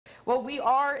Well, we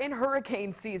are in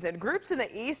hurricane season. Groups in the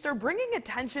east are bringing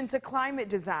attention to climate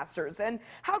disasters and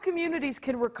how communities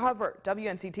can recover.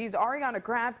 WNCT's Ariana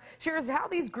Kraft shares how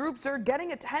these groups are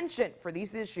getting attention for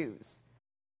these issues.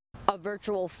 A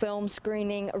virtual film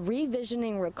screening,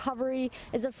 Revisioning Recovery,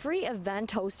 is a free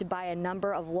event hosted by a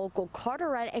number of local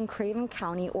Carteret and Craven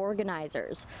County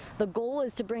organizers. The goal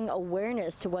is to bring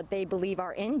awareness to what they believe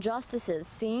are injustices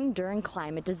seen during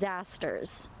climate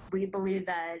disasters. We believe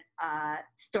that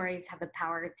stories have the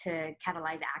power to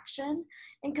catalyze action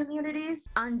in communities.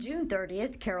 On June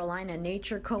 30th, Carolina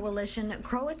Nature Coalition,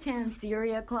 Croatan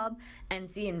Syria Club,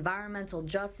 NC Environmental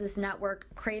Justice Network,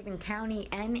 Craven County,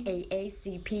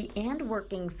 NAACP, and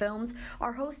Working Films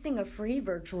are hosting a free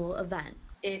virtual event.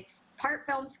 It's part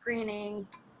film screening,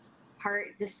 part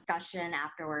discussion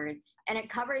afterwards, and it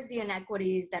covers the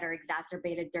inequities that are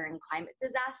exacerbated during climate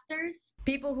disasters.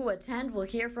 People who attend will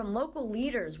hear from local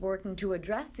leaders working to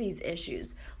address these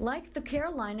issues, like the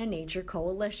Carolina Nature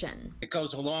Coalition. It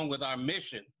goes along with our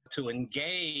mission to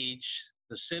engage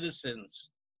the citizens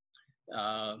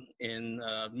in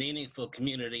meaningful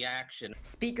community action.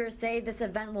 Speakers say this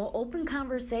event will open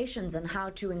conversations on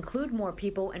how to include more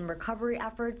people in recovery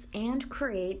efforts and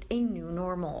create a new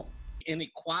normal.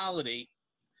 Inequality,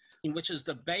 which is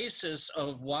the basis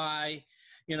of why,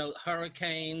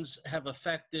 hurricanes have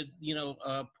affected,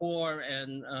 poor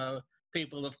and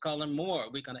people of color more.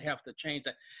 We're going to have to change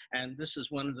that. And this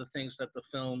is one of the things that the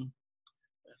film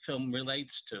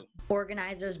relates to.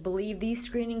 Organizers believe these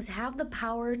screenings have the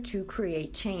power to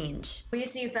create change. We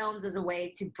see films as a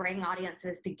way to bring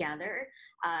audiences together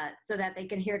so that they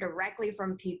can hear directly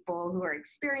from people who are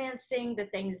experiencing the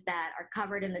things that are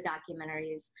covered in the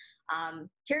documentaries,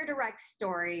 hear direct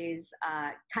stories,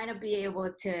 kind of be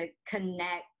able to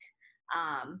connect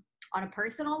on a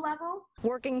personal level.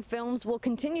 Working Films will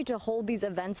continue to hold these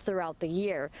events throughout the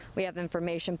year. We have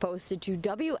information posted to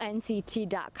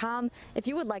WNCT.com if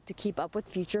you would like to keep up with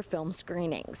future film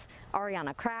screenings.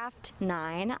 Ariana Kraft,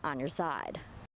 9 on your side.